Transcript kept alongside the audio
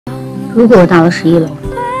如果我到了11楼，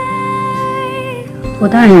我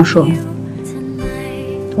当然要说，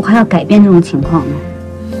我还要改变这种情况呢。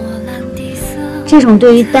这种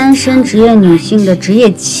对于单身职业女性的职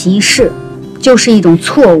业歧视，就是一种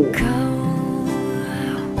错误。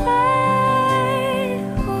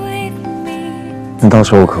那到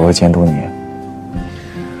时候我可会监督你。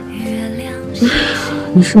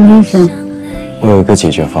你什么意思？我有一个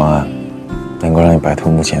解决方案，能够让你摆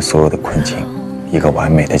脱目前所有的困境，一个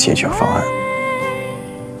完美的解决方案。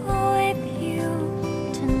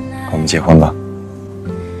我们结婚吧。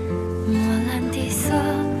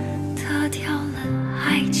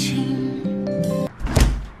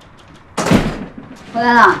回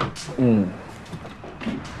来了。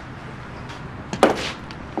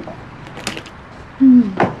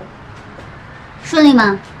顺利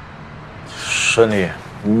吗？顺利。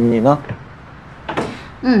你呢？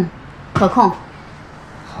可控。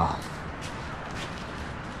好。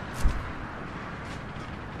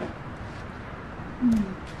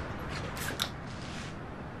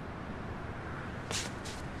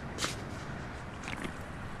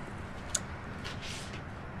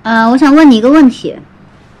我想问你一个问题。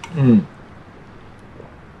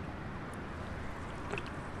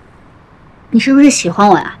你是不是喜欢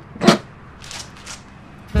我呀？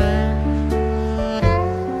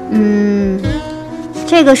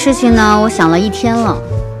这个事情呢，我想了1天了。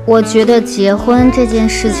我觉得结婚这件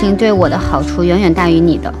事情对我的好处远远大于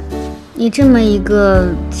你的。你这么一个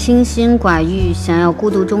清心寡欲、想要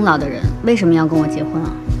孤独终老的人，为什么要跟我结婚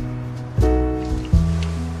啊？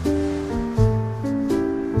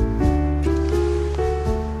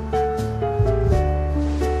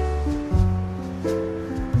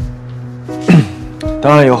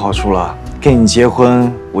当然有好处了。跟你结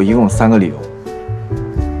婚，我一共有3个理由。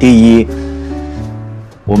第一，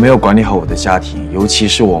我没有管理好我的家庭，尤其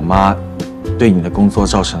是我妈对你的工作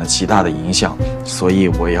造成了极大的影响，所以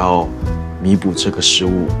我要弥补这个失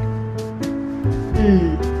误。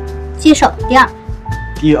接受。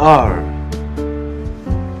第二，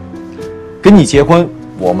跟你结婚，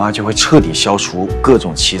我妈就会彻底消除各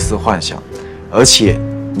种奇思幻想，而且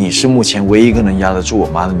你是目前唯一一个能压得住我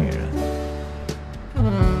妈的女人。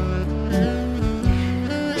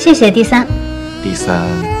谢谢。第三，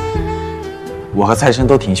我和蔡生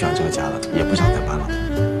都挺喜欢这个家的，也不想再搬了。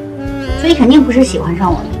所以肯定不是喜欢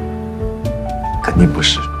上我了。肯定不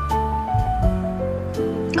是。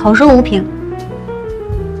口说无凭。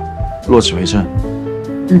落纸为证。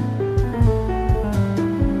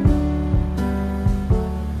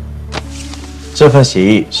这份协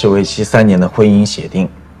议是为期3年的婚姻协定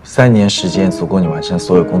，3年时间足够你完成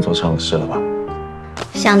所有工作上的事了吧？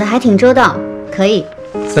想的还挺周到，可以。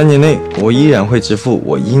3年内，我依然会支付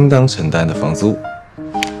我应当承担的房租。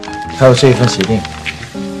还有这一份协定，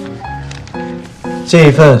这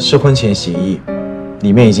一份是婚前协议，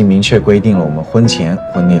里面已经明确规定了我们婚前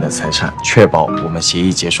婚内的财产，确保我们协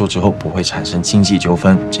议结束之后不会产生经济纠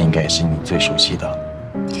纷，这应该也是你最熟悉的。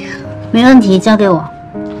没问题，交给我。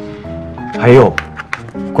还有，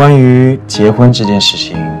关于结婚这件事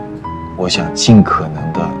情，我想尽可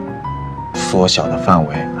能的缩小的范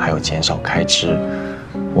围，还有减少开支。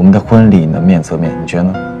我们的婚礼能免则免，你觉得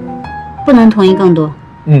呢？不能同意更多。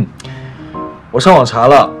我上网查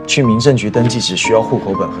了，去民政局登记只需要户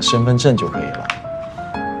口本和身份证就可以了。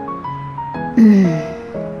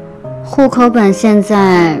户口本现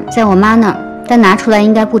在在我妈那儿，但拿出来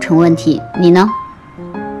应该不成问题。你呢？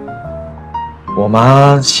我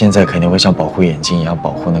妈现在肯定会像保护眼睛一样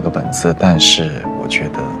保护那个本子，但是我觉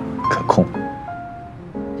得可控。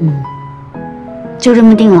就这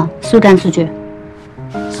么定了，速战速决。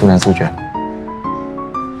速战速决。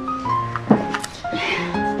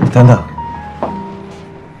等等，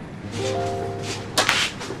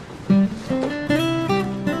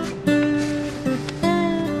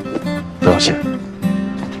不要谢。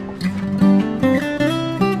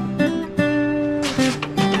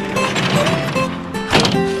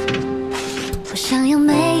我想要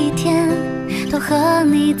每一天都和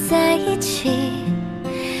你在一起，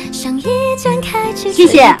像一卷开启谢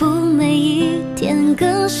谢。每一天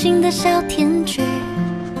更新的小甜剧，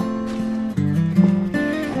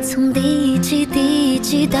从第一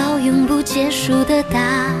季到永不结束的大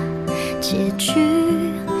结局。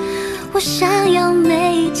我想要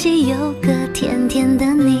每一集有个甜甜的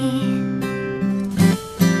你，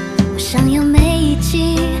我想要每一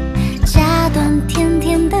集加段甜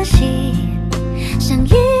甜的戏，像一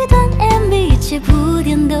段 MV， 一切铺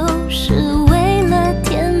垫都是为了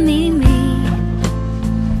甜蜜蜜。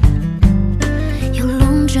有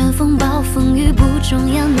龙卷风暴风雨不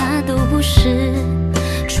重要，那都不是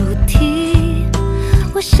主题。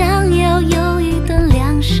我想要有一段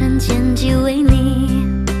两生间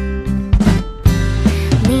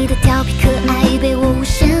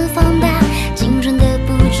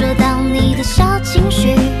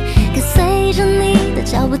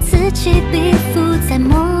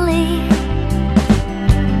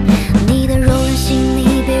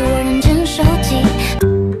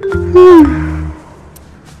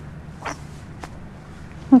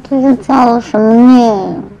这是造了什么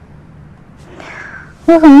孽？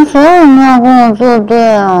为什么所有人都要跟我作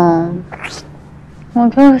对啊？我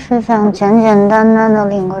就是想简简单单的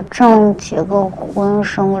领个证、结个婚、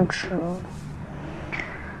升个职。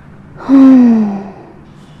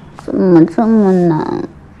怎么这么难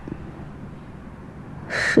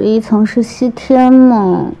？11层是西天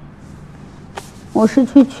吗？我是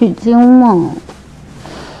去取经吗？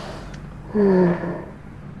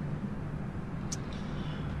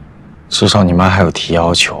至少你妈还有提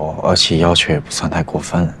要求，而且要求也不算太过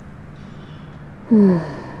分。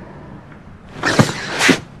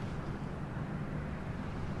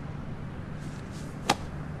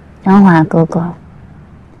张华哥哥，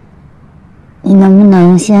你能不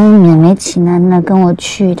能先勉为其难的跟我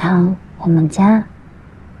去一趟我们家？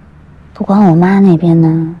不管我妈那边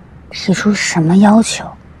呢提出什么要求，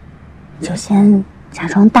你就先假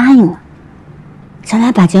装答应了。咱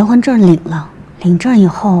俩把结婚证领了，领证以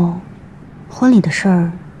后，婚礼的事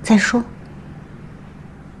儿再说。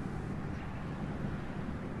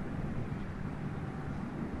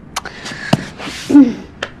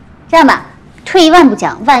这样吧，退一万步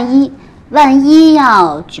讲，万一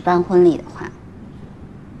要举办婚礼的话，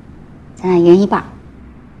咱俩一人一半。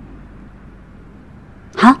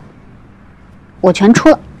好，我全出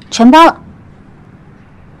了，全包了。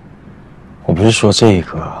我不是说这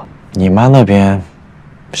个，你妈那边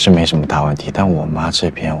是没什么大问题，但我妈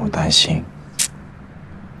这边我担心。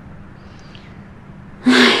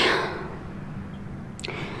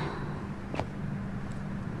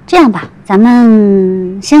这样吧，咱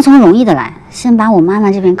们先从容易的来，先把我妈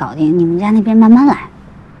妈这边搞定，你们家那边慢慢来。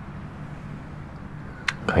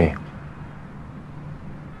可以。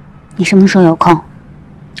你什么时候有空？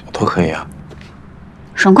我都可以啊。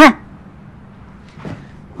爽快。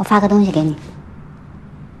我发个东西给你。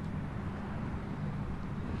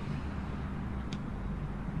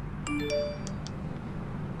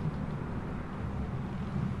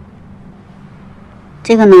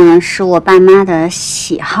这个呢是我爸妈的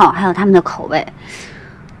喜好，还有他们的口味。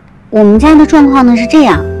我们家的状况呢是这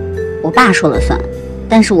样，我爸说了算，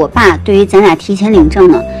但是我爸对于咱俩提前领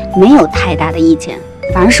证呢没有太大的意见，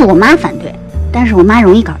反而是我妈反对，但是我妈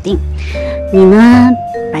容易搞定。你呢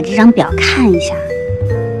把这张表看一下，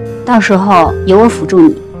到时候有我辅助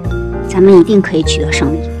你，咱们一定可以取得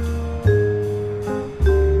胜利。